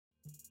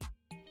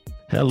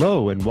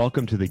Hello, and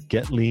welcome to the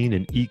Get Lean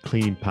and Eat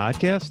Clean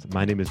podcast.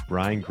 My name is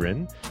Brian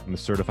Grin. I'm a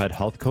certified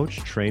health coach,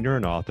 trainer,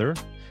 and author.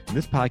 And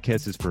this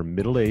podcast is for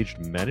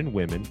middle-aged men and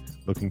women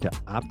looking to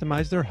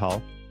optimize their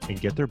health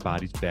and get their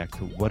bodies back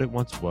to what it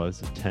once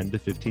was 10 to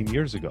 15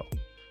 years ago.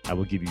 I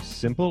will give you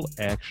simple,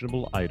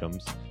 actionable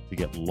items to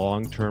get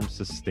long-term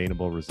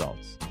sustainable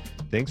results.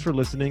 Thanks for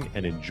listening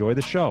and enjoy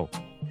the show.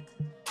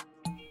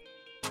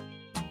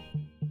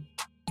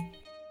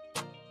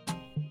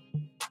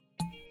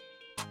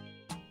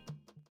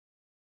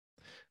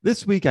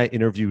 This week, I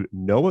interviewed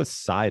Noah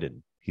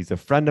Seiden. He's a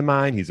friend of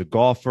mine. He's a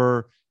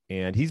golfer,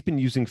 and he's been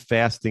using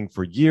fasting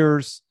for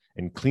years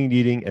and clean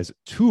eating as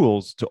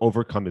tools to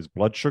overcome his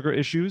blood sugar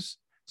issues,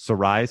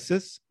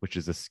 psoriasis, which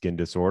is a skin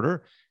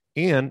disorder,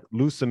 and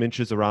lose some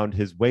inches around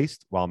his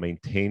waist while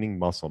maintaining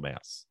muscle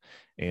mass.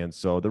 And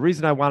so the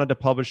reason I wanted to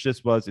publish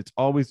this was it's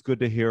always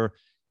good to hear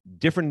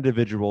different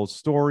individuals'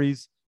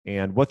 stories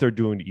and what they're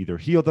doing to either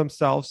heal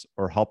themselves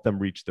or help them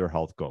reach their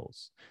health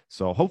goals.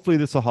 So hopefully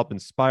this will help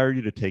inspire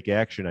you to take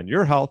action on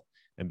your health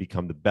and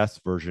become the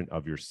best version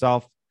of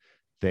yourself.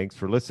 Thanks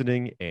for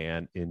listening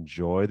and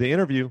enjoy the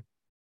interview.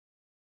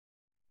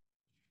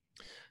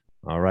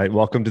 All right,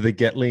 welcome to the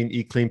Get Lean,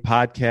 Eat Clean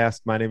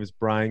podcast. My name is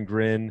Brian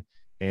Grin,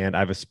 and I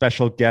have a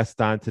special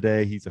guest on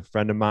today. He's a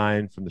friend of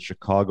mine from the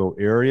Chicago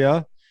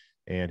area,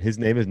 and his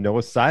name is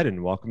Noah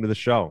Seiden. Welcome to the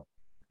show.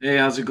 Hey,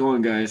 how's it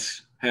going,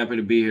 guys? Happy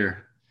to be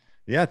here.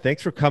 Yeah,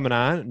 thanks for coming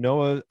on.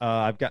 Noah,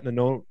 I've gotten to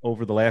know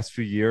over the last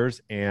few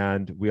years,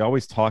 and we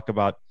always talk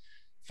about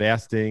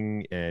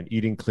fasting and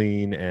eating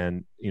clean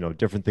and,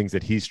 different things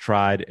that he's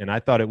tried. And I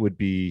thought it'd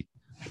be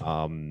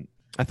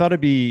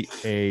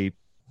a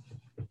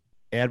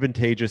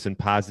advantageous and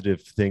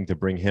positive thing to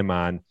bring him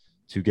on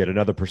to get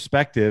another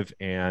perspective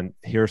and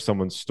hear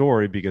someone's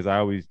story, because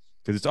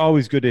it's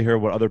always good to hear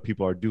what other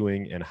people are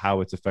doing and how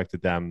it's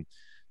affected them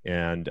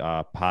and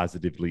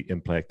positively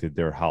impacted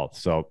their health.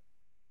 So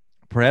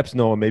perhaps,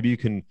 Noah, maybe you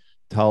can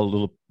give a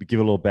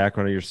little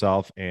background of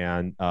yourself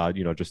and,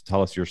 just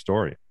tell us your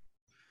story.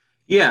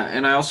 Yeah.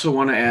 And I also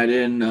want to add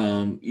in,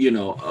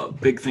 a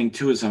big thing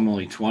too is I'm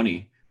only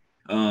 20.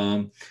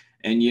 A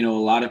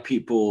lot of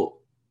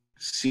people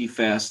see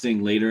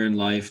fasting later in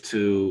life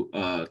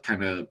to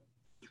kind of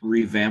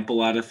revamp a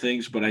lot of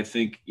things. But I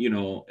think,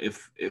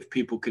 if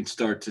people can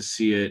start to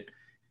see it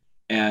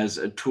as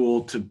a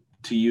tool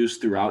to use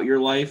throughout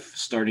your life,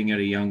 starting at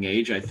a young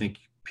age, I think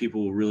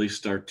people will really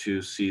start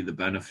to see the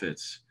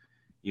benefits,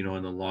 in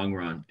the long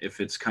run, if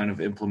it's kind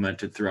of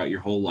implemented throughout your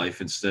whole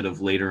life instead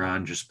of later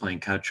on just playing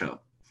catch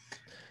up.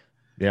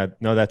 Yeah,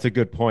 no, that's a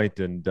good point.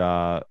 And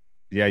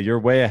you're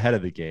way ahead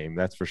of the game.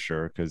 That's for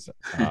sure. Cause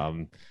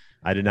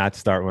I did not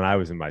start when I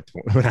was in my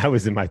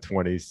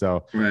 20s.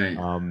 So right.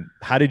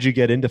 How did you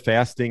get into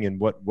fasting and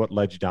what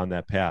led you down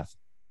that path?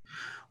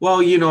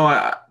 Well,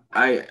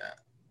 I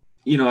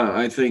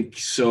think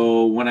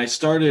so. When I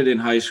started in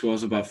high school, I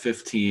was about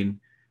 15.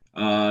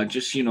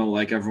 Just,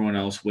 like everyone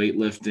else,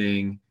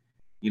 weightlifting,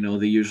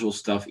 the usual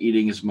stuff,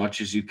 eating as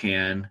much as you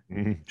can,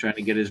 trying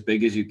to get as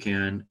big as you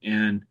can.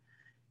 And,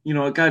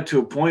 it got to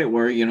a point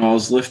where, I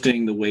was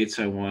lifting the weights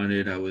I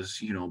wanted. I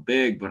was,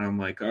 big, but I'm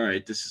like, all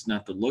right, this is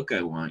not the look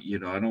I want. I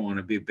don't want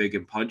to be big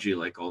and pudgy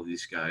like all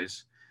these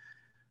guys.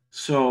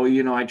 So,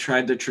 I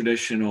tried the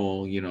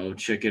traditional,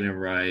 chicken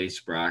and rice,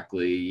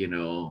 broccoli,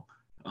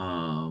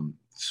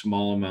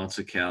 small amounts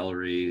of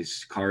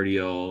calories,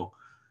 cardio.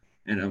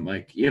 And I'm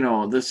like,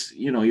 this,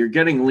 you're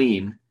getting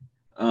lean,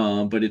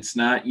 but it's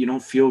not, you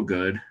don't feel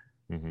good.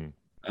 Mm-hmm.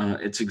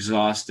 It's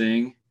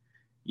exhausting.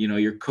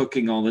 You're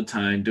cooking all the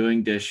time,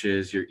 doing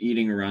dishes, you're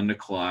eating around the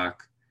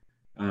clock.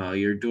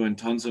 You're doing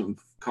tons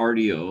of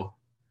cardio.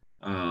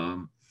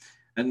 And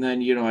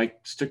then, I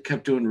still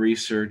kept doing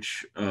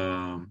research.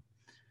 And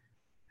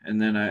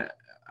then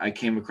I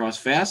came across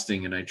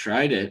fasting and I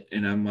tried it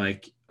and I'm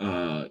like,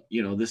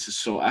 this is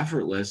so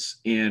effortless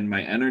and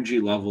my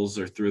energy levels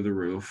are through the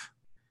roof.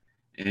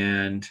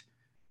 And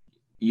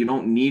you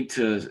don't need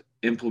to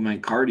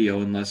implement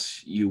cardio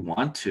unless you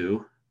want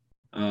to,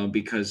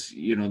 because,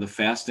 the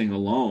fasting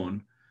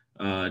alone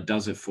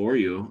does it for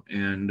you.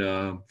 And,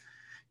 a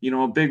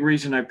big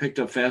reason I picked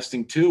up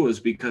fasting too is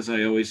because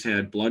I always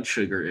had blood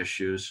sugar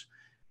issues.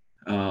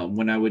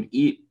 When I would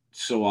eat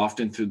so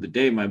often through the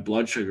day, my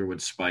blood sugar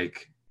would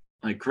spike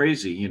like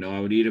crazy. I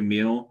would eat a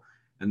meal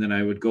and then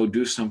I would go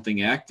do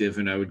something active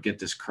and I would get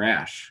this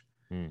crash.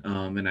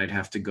 And I'd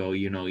have to go,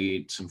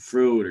 eat some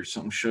fruit or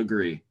something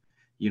sugary,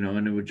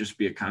 and it would just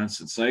be a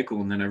constant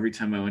cycle. And then every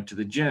time I went to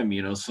the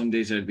gym, some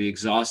days I'd be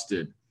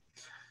exhausted.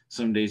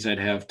 Some days I'd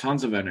have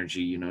tons of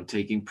energy,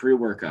 taking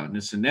pre-workout and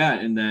this and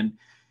that. And then,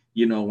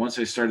 once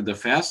I started the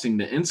fasting,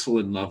 the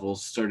insulin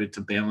levels started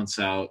to balance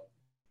out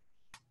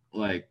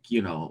like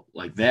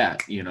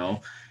that,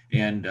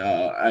 and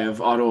I have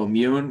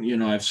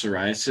autoimmune, I have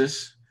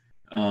psoriasis,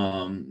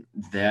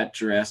 that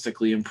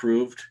drastically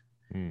improved.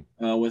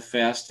 With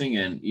fasting,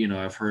 and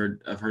I've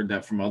heard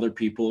that from other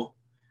people.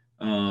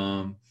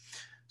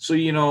 So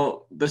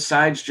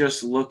besides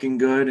just looking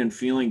good and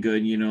feeling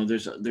good,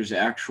 there's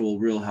actual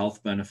real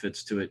health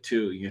benefits to it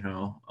too.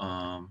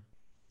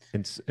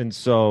 And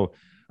so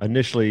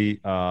initially,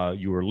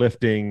 you were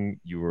lifting,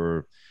 you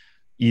were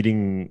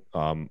eating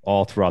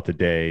all throughout the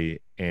day,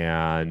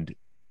 and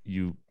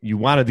you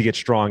wanted to get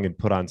strong and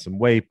put on some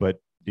weight,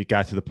 but it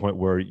got to the point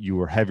where you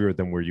were heavier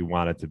than where you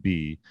wanted to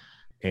be,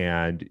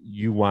 and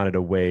you wanted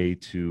a way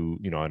to,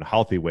 in a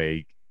healthy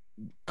way,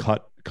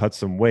 cut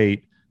some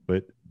weight,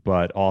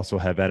 but also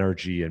have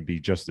energy and be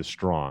just as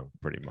strong,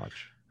 pretty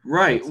much.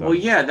 Right. Well,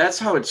 yeah, that's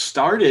how it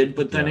started,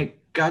 but then Yeah.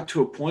 it got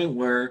to a point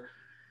where,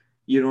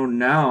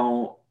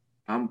 now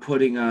I'm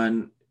putting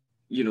on,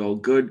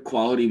 good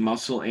quality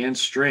muscle and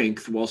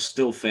strength while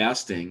still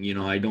fasting.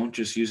 I don't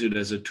just use it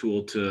as a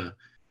tool to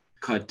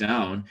cut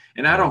down.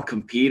 And I Right. don't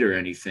compete or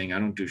anything. I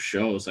don't do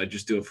shows. I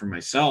just do it for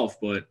myself.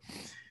 But,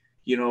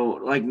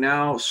 like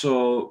now,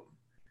 so,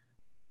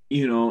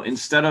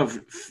 instead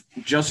of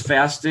just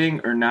fasting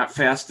or not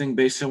fasting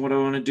based on what I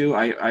want to do,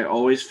 I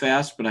always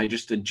fast, but I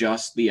just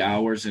adjust the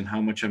hours and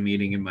how much I'm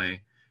eating in my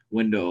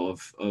window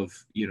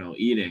of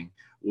eating,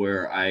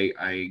 where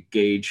I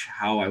gauge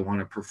how I want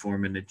to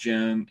perform in the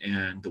gym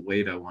and the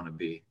weight I want to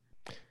be.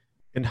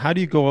 And how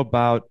do you go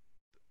about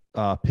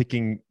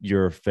picking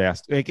your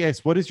fast? I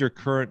guess, what is your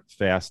current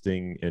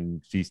fasting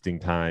and feasting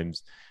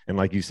times? And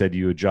like you said,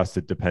 you adjust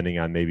it depending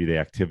on maybe the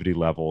activity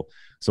level.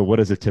 So what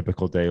does a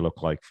typical day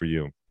look like for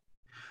you?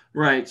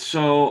 Right.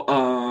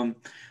 So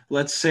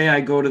let's say I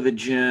go to the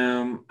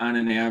gym on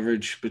an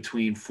average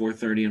between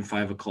 4:30 and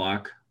 5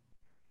 o'clock.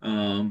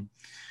 Um,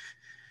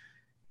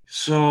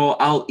 so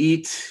I'll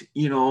eat,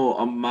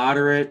 a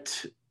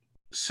moderate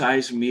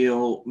size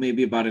meal,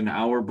 maybe about an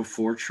hour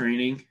before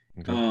training.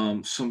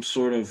 Okay. Some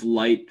sort of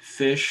light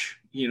fish,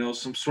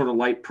 some sort of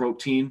light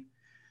protein,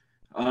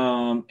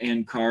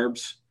 and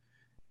carbs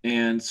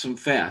and some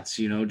fats,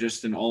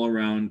 just an all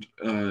around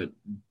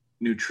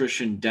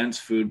nutrition dense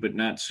food, but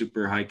not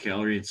super high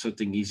calorie. It's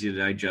something easy to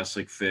digest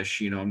like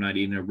fish. I'm not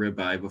eating a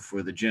ribeye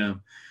before the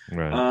gym.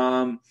 Right.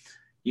 Um,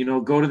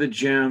 go to the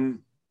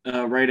gym.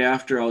 Right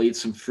after, I'll eat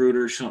some fruit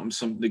or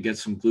something to get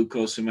some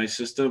glucose in my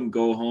system,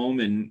 go home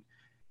and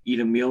eat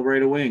a meal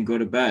right away and go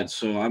to bed.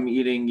 So I'm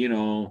eating,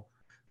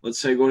 let's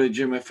say I go to the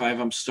gym at 5,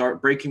 I'm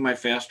start breaking my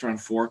fast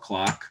around 4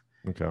 o'clock.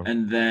 Okay.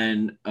 And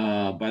then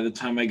by the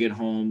time I get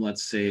home,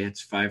 let's say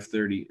it's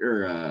 5:30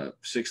 or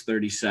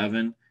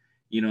 6:37,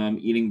 I'm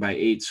eating by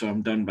 8. So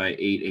I'm done by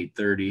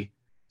 8:30.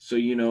 So,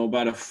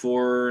 about a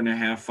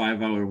 4.5,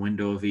 5 hour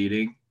window of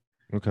eating.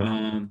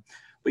 Okay.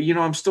 But,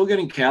 I'm still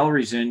getting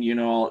calories in.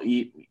 I'll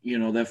eat,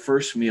 that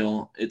first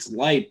meal. It's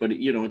light, but,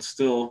 it's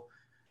still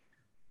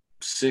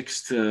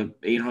 600 to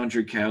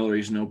 800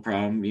 calories, no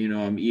problem.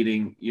 I'm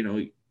eating,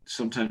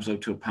 sometimes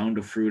up to a pound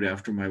of fruit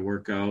after my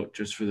workout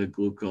just for the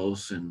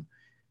glucose and,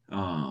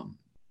 um,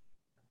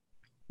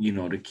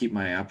 to keep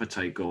my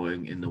appetite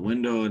going in the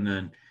window. And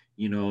then,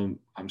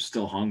 I'm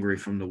still hungry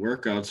from the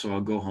workout. So I'll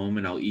go home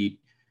and I'll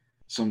eat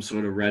some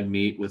sort of red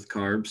meat with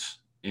carbs.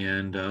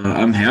 And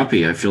I'm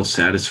happy. I feel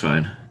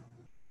satisfied.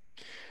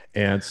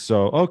 And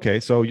so,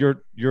 okay, so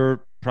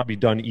you're probably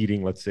done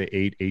eating, let's say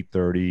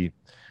 8:30,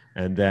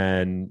 and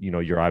then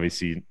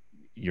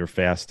you're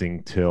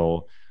fasting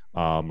till,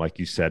 like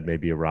you said,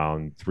 maybe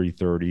around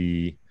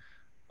 3:30,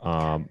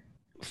 um,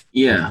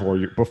 Yeah.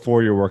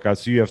 before your workout.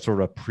 So you have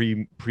sort of a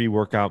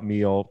pre-workout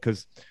meal,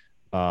 because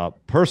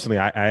personally,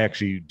 I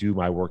actually do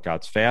my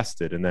workouts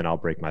fasted and then I'll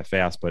break my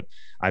fast. But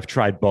I've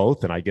tried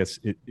both, and I guess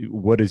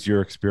what is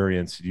your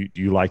experience? Do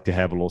you like to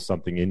have a little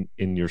something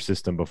in your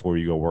system before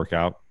you go work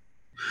out?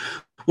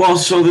 Well,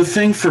 so the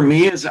thing for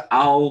me is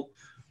I'll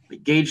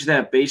gauge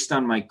that based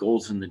on my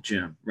goals in the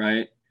gym,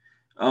 right?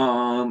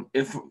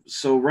 If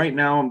so, right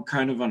now I'm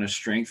kind of on a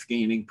strength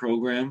gaining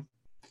program.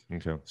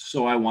 Okay.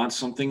 So I want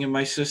something in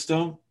my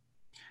system.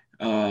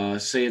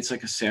 Say it's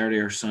like a Saturday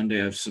or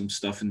Sunday, I have some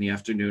stuff in the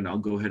afternoon. I'll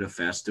go hit a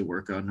fasted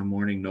workout in the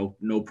morning,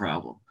 no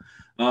problem.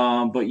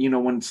 But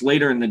when it's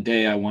later in the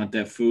day, I want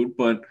that food.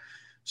 But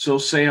so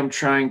say I'm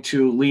trying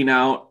to lean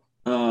out.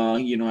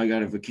 I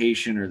got a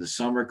vacation or the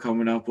summer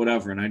coming up,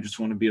 whatever, and I just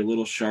want to be a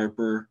little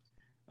sharper.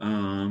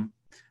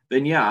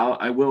 Then yeah,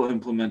 I will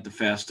implement the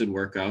fasted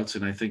workouts,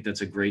 and I think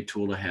that's a great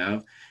tool to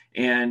have.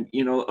 And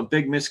a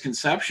big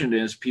misconception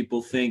is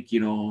people think,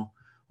 oh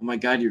my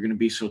God, you're going to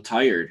be so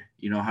tired.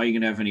 How are you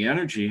going to have any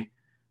energy?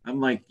 I'm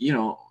like,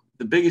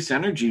 the biggest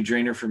energy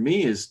drainer for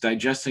me is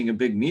digesting a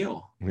big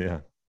meal.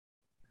 Yeah.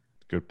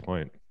 Good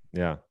point.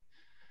 Yeah.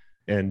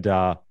 And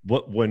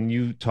when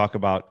you talk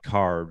about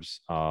carbs,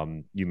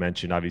 you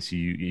mentioned obviously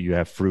you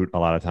have fruit a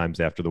lot of times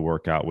after the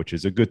workout, which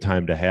is a good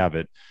time to have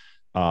it.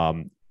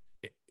 Um,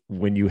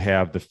 when you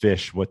have the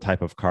fish, what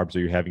type of carbs are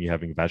you having? You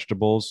having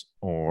vegetables,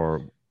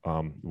 or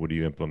what are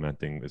you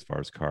implementing as far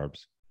as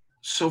carbs?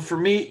 So for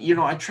me,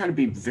 I try to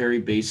be very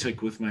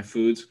basic with my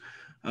foods.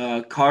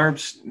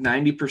 Carbs,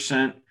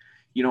 90%,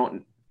 you know,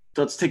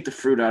 let's take the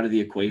fruit out of the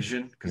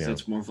equation because Yeah.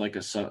 that's more of like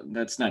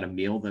that's not a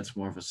meal. That's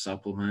more of a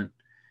supplement,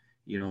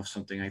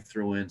 something I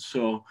throw in.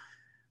 So,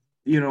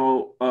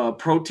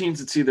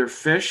 proteins, it's either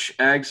fish,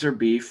 eggs, or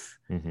beef.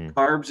 Hmm.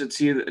 Carbs, it's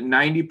either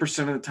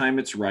 90% of the time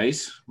it's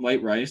rice,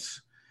 white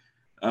rice.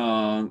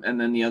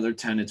 And then the other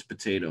 10, it's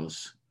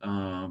potatoes.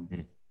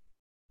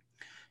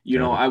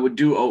 Got it. I would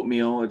do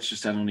oatmeal. It's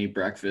just I don't eat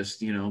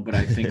breakfast, but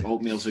I think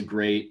oatmeal's a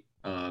great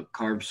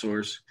carb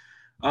source.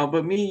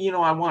 But me,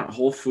 I want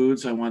whole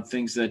foods. I want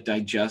things that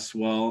digest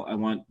well. I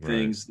want Right.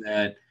 things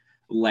that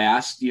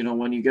last.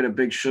 When you get a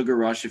big sugar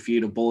rush, if you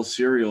eat a bowl of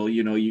cereal,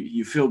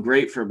 you feel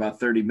great for about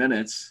 30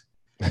 minutes.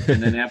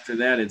 And then after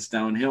that, it's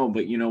downhill.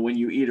 But, when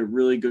you eat a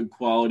really good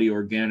quality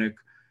organic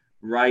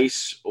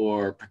rice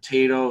or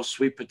potato,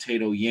 sweet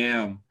potato,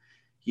 yam,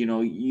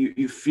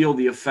 you feel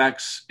the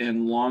effects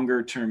and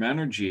longer term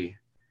energy,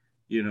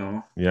 you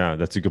know. Yeah,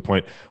 that's a good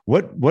point.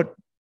 What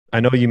I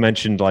know you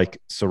mentioned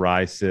like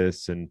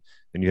psoriasis and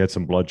you had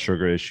some blood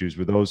sugar issues.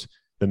 Were those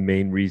the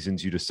main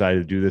reasons you decided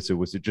to do this? Or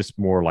was it just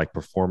more like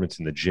performance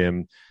in the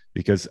gym?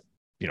 Because,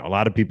 a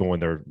lot of people when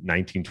they're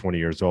 19, 20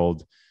 years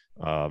old,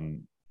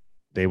 um,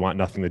 they want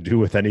nothing to do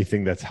with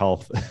anything that's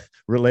health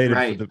related for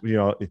Right.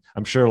 the,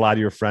 I'm sure a lot of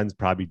your friends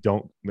probably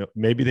don't,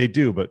 maybe they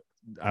do, but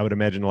I would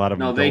imagine a lot of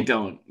them No, they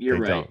don't. don't. You're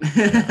They right. don't.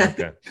 Yeah.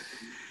 Okay.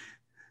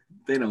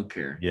 They don't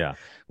care. Yeah.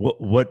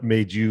 What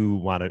made you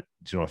want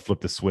to, flip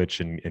the switch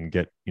and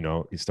get,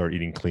 you start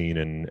eating clean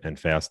and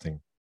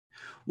fasting?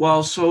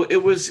 Well, so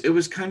it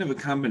was kind of a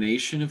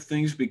combination of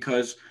things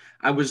because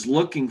I was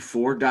looking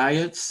for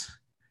diets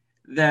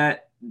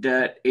that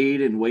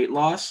aid in weight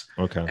loss.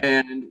 Okay.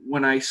 And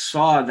when I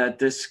saw that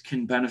this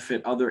can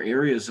benefit other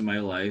areas of my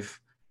life,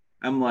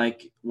 I'm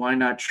like, why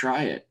not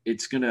try it?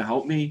 It's going to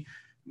help me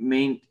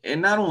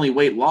and not only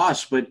weight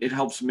loss, but it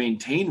helps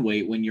maintain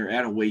weight when you're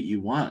at a weight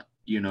you want,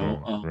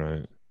 Right.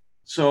 Right.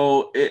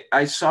 So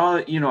I saw,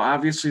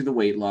 obviously the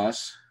weight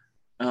loss.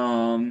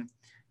 Um,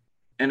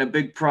 and a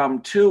big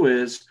problem too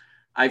is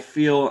I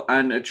feel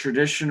on a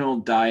traditional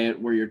diet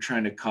where you're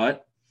trying to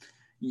cut,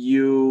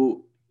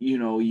 you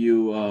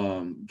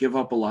give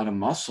up a lot of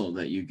muscle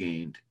that you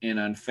gained. And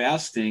on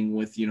fasting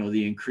with,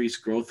 the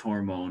increased growth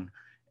hormone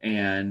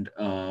and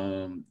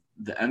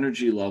the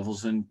energy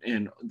levels and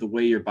the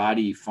way your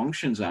body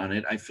functions on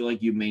it, I feel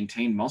like you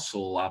maintain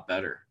muscle a lot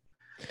better.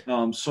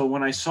 So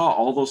when I saw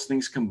all those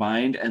things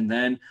combined, and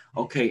then,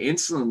 okay,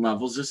 insulin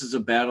levels, this is a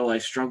battle I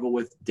struggle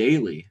with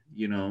daily.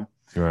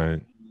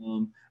 Right.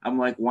 I'm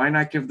like, why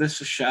not give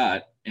this a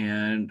shot?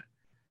 And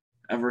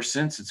ever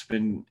since, it's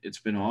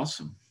been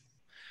awesome.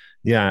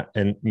 Yeah.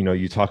 And,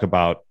 you talk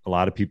about a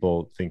lot of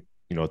people think,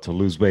 to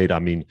lose weight. I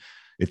mean,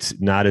 it's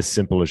not as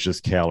simple as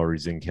just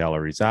calories in,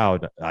 calories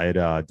out. I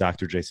had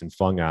Dr. Jason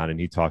Fung on, and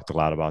he talked a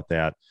lot about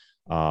that.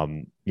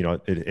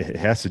 It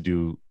has to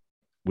do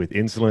with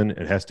insulin,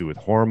 it has to do with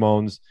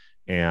hormones.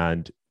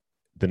 And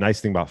the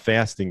nice thing about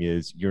fasting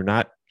is you're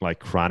not like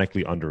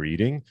chronically under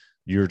eating.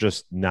 You're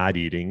just not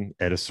eating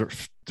at a certain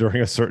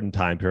during a certain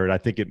time period. I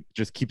think it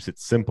just keeps it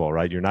simple,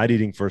 right? You're not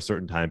eating for a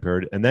certain time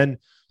period. And then,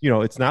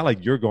 it's not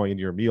like you're going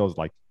into your meals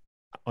like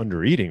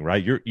under eating,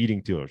 right? You're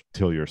eating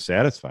till you're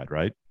satisfied,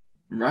 right?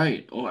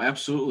 Right. Oh,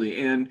 absolutely.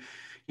 And,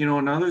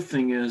 another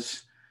thing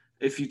is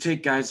if you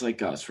take guys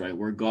like us, right?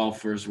 We're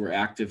golfers, we're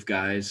active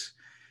guys,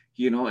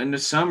 in the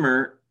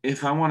summer,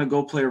 if I want to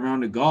go play a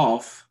round of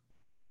golf,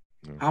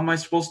 how am I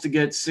supposed to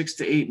get 6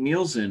 to 8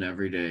 meals in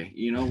every day?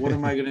 What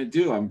am I going to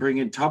do? I'm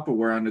bringing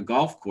Tupperware on the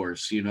golf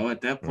course.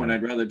 At that point, Right.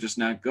 I'd rather just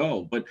not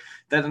go. But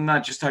that I'm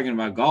not just talking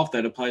about golf.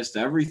 That applies to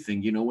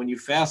everything. When you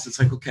fast, it's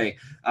like, okay,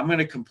 I'm going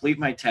to complete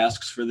my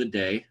tasks for the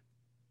day.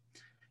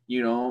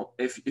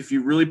 If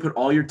you really put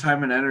all your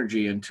time and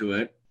energy into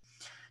it,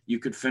 you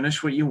could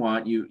finish what you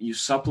want. You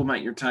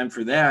supplement your time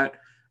for that.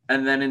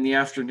 And then in the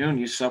afternoon,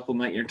 you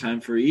supplement your time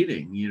for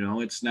eating.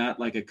 It's not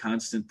like a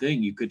constant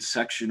thing. You could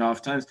section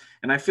off times.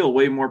 And I feel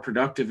way more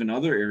productive in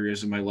other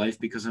areas of my life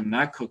because I'm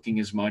not cooking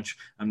as much.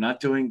 I'm not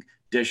doing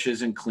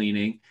dishes and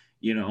cleaning.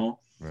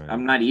 Right.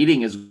 I'm not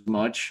eating as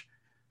much.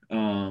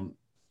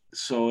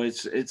 So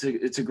it's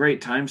a great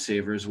time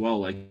saver as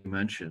well, like you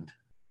mentioned.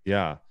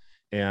 Yeah.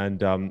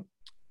 And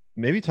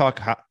maybe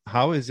talk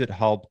how has it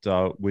helped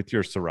with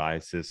your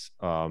psoriasis?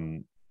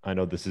 I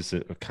know this is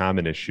a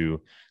common issue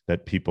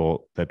that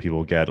people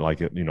get, like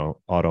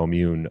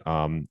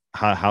autoimmune.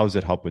 How's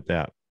it help with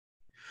that?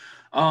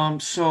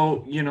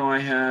 So I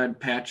had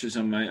patches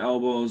on my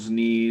elbows,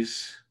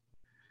 knees,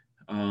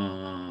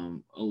 because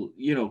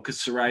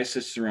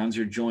psoriasis surrounds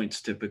your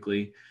joints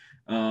typically.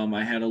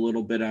 I had a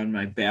little bit on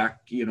my back,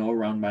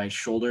 around my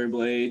shoulder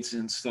blades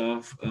and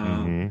stuff.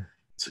 Mm-hmm.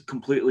 It's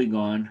completely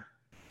gone.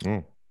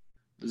 Mm,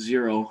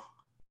 Zero,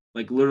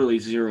 like literally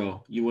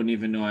zero. You wouldn't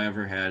even know I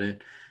ever had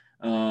it.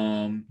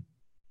 Um,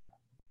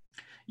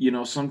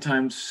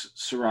 Sometimes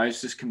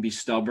psoriasis can be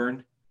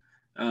stubborn.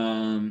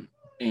 And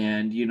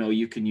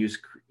you can use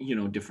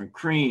different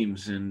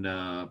creams and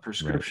right.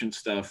 prescription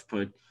stuff,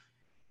 but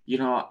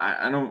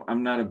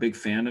I'm not a big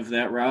fan of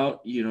that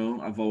route.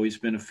 I've always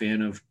been a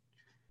fan of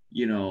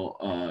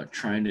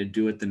trying to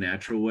do it the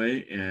natural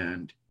way,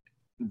 and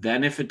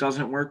then if it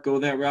doesn't work, go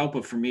that route.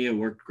 But for me, it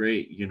worked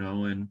great.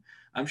 And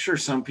I'm sure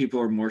some people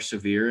are more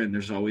severe, and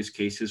there's always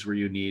cases where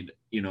you need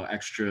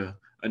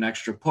an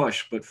extra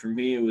push, but for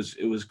me, it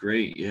was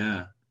great.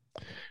 Yeah.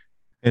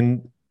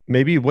 And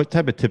maybe what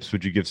type of tips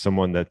would you give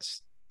someone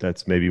that's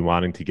that's maybe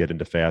wanting to get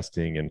into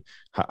fasting, and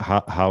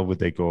how would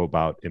they go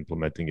about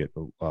implementing it,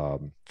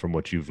 from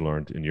what you've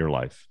learned in your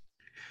life?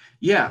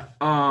 Yeah.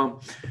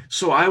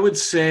 So I would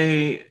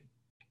say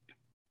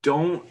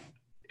don't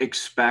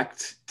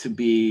expect to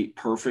be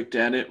perfect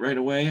at it right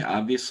away,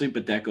 obviously,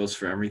 but that goes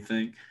for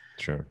everything.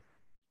 Sure.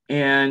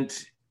 And,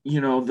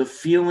 the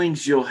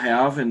feelings you'll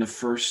have in the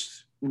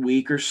first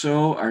week or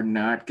so are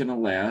not going to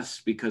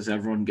last because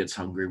everyone gets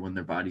hungry when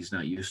their body's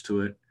not used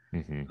to it.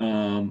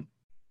 Hmm.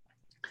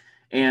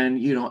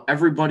 And,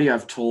 everybody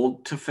I've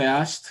told to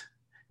fast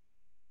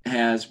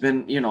has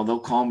been, they'll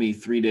call me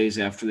 3 days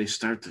after they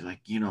start. They're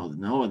like,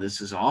 Noah,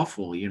 this is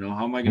awful.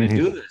 How am I going to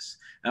do this?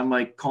 And I'm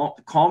like,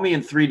 call me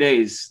in 3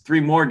 days,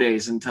 3 more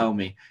days and tell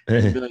me.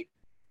 And they'll be like,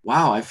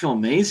 wow, I feel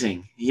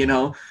amazing.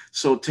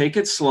 So take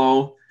it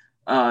slow.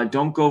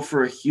 Don't go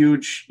for a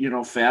huge,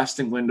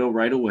 fasting window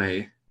right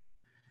away.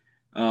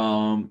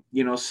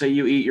 Say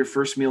you eat your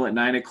first meal at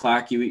 9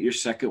 o'clock, you eat your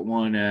second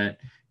one at,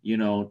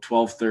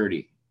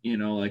 12:30,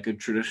 like a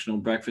traditional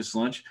breakfast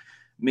lunch.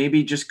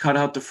 Maybe just cut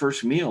out the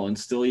first meal and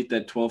still eat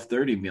that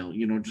 12:30 meal.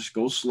 Just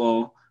go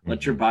slow,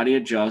 let your body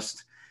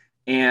adjust.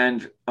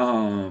 And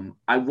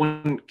I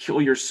wouldn't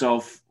kill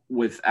yourself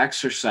with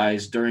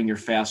exercise during your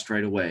fast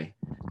right away.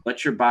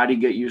 Let your body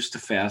get used to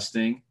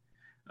fasting,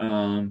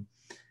 and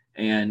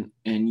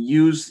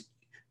use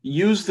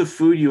the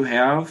food you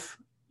have.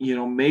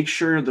 Make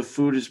sure the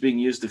food is being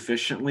used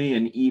efficiently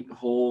and eat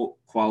whole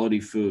quality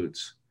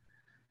foods.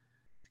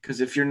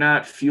 Because if you're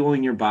not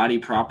fueling your body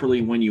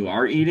properly when you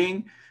are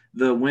eating,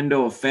 the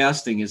window of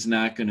fasting is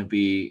not going to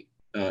be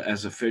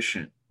as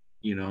efficient.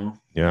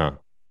 Yeah.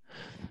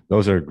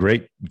 Those are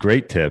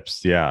great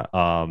tips. Yeah.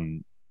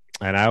 And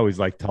I always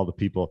like to tell the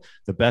people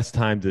the best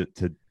time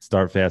to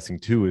start fasting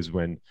too is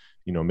when,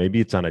 maybe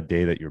it's on a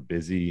day that you're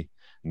busy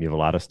and you have a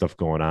lot of stuff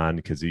going on,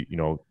 because,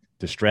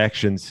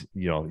 distractions,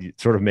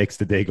 it sort of makes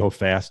the day go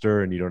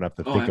faster and you don't have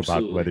to think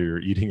about whether you're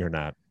eating or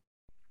not.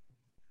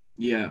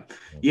 Yeah.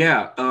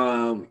 Yeah.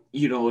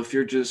 If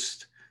you're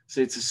just,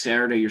 say it's a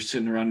Saturday, you're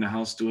sitting around the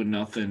house doing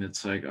nothing.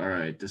 It's like, all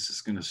right, this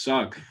is going to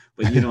suck.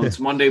 But, it's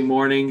Monday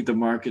morning, the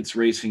market's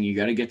racing. You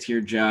got to get to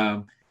your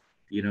job.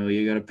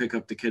 You got to pick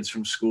up the kids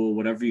from school,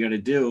 whatever you got to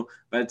do.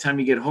 By the time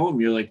you get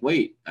home, you're like,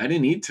 wait, I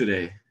didn't eat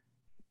today.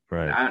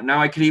 Right. Now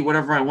I can eat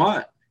whatever I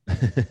want,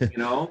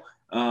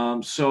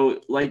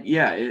 So like,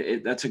 yeah,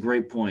 that's a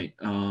great point.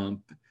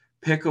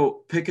 Pick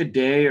a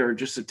day or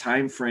just a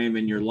time frame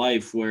in your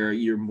life where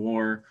you're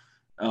more,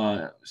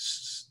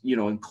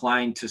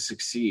 inclined to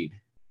succeed.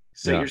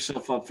 Set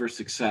yourself up for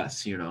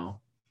success.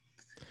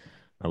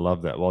 I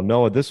love that. Well,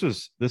 Noah, this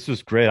was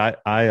great.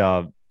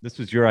 This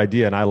was your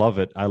idea, and I love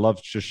it. I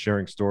love just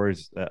sharing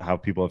stories how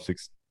people have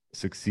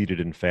succeeded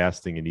in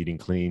fasting and eating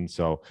clean.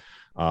 So,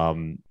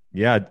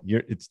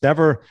 it's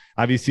never,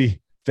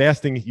 obviously,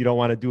 fasting. You don't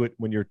want to do it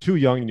when you're too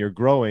young and you're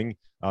growing.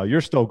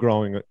 You're still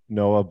growing,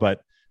 Noah,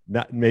 but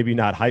maybe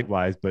not height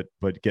wise, but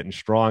getting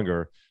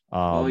stronger.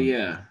 Probably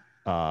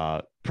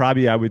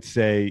I would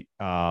say,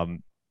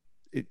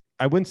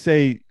 I wouldn't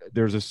say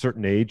there's a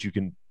certain age you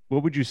can.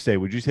 What would you say?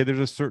 Would you say there's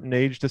a certain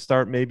age to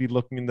start maybe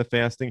looking into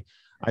fasting?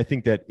 I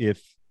think that if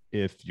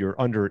you're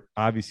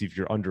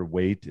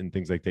underweight and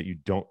things like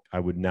that, I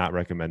would not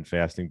recommend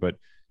fasting. But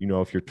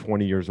if you're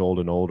 20 years old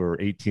and older,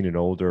 18 and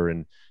older,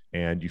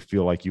 and you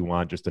feel like you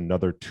want just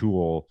another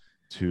tool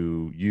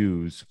to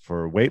use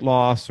for weight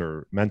loss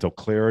or mental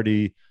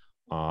clarity,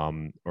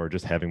 or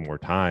just having more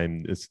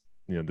time, this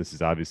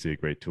is obviously a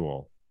great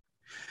tool.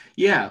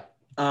 Yeah.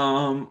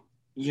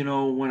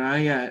 When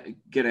I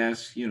get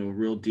asked,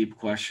 real deep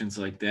questions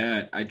like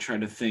that, I try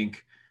to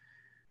think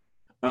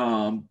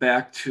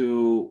back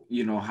to,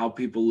 how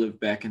people lived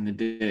back in the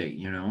day.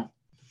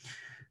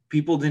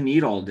 People didn't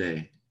eat all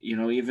day.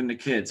 Even the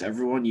kids,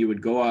 everyone, you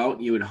would go out,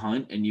 you would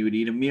hunt, and you would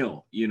eat a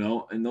meal,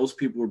 and those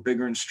people were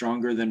bigger and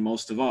stronger than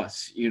most of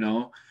us,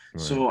 Right.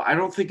 So I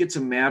don't think it's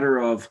a matter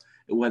of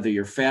whether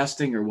you're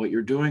fasting or what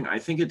you're doing. I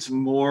think it's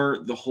more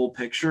the whole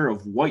picture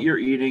of what you're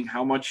eating,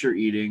 how much you're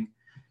eating,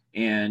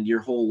 and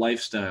your whole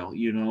lifestyle,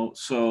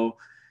 So,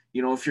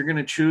 if you're going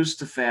to choose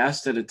to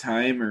fast at a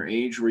time or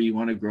age where you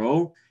want to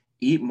grow,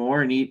 eat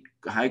more and eat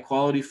high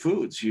quality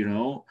foods,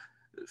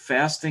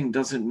 Fasting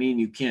doesn't mean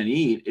you can't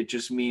eat. It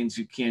just means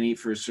you can't eat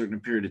for a certain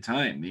period of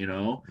time,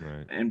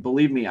 Right. And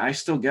believe me, I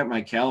still get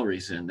my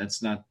calories in.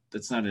 That's not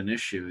an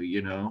issue,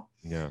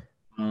 Yeah.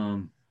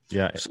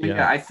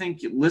 I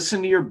think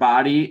listen to your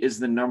body is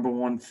the number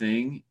one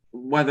thing,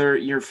 whether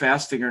you're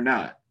fasting or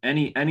not.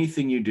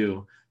 Anything you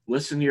do,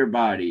 listen to your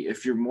body.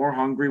 If you're more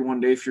hungry one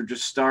day, if you're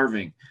just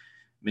starving,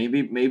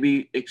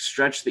 maybe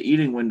stretch the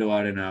eating window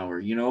out an hour.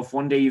 If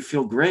one day you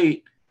feel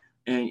great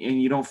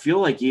and you don't feel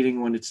like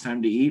eating when it's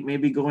time to eat,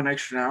 maybe go an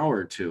extra hour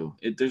or two.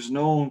 There's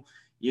no,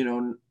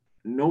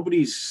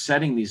 nobody's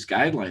setting these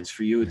guidelines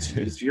for you.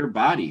 It's your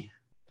body.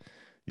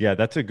 Yeah,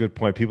 that's a good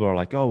point. People are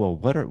like, oh, well,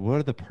 what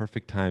are the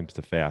perfect times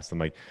to fast? I'm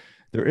like,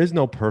 there is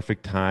no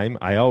perfect time.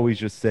 I always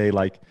just say,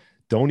 like,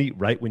 don't eat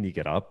right when you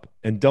get up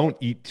and don't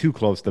eat too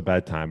close to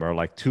bedtime, are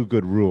like two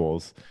good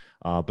rules.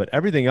 But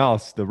everything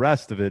else, the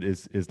rest of it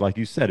is like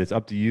you said, it's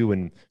up to you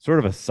and sort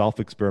of a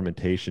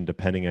self-experimentation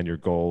depending on your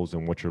goals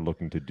and what you're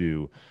looking to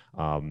do.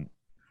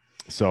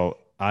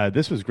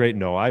 This was great,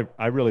 Noah.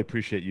 I really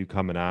appreciate you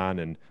coming on,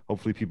 and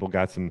hopefully people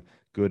got some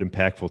good,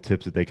 impactful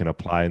tips that they can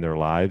apply in their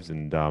lives.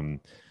 And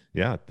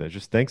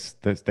just thanks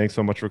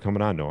so much for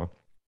coming on, Noah.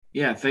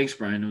 Yeah, thanks,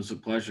 Brian. It was a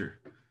pleasure.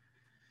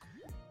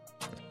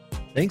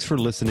 Thanks for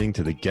listening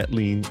to the Get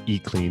Lean,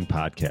 Eat Clean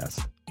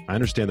podcast. I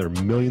understand there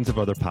are millions of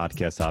other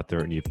podcasts out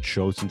there, and you've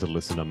chosen to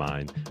listen to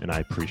mine, and I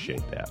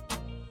appreciate that.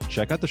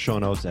 Check out the show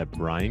notes at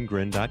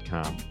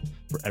briangrin.com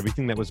for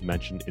everything that was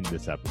mentioned in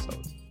this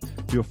episode.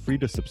 Feel free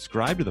to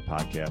subscribe to the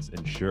podcast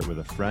and share it with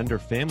a friend or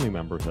family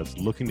member that's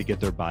looking to get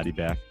their body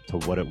back to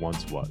what it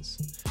once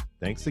was.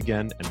 Thanks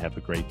again, and have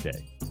a great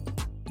day.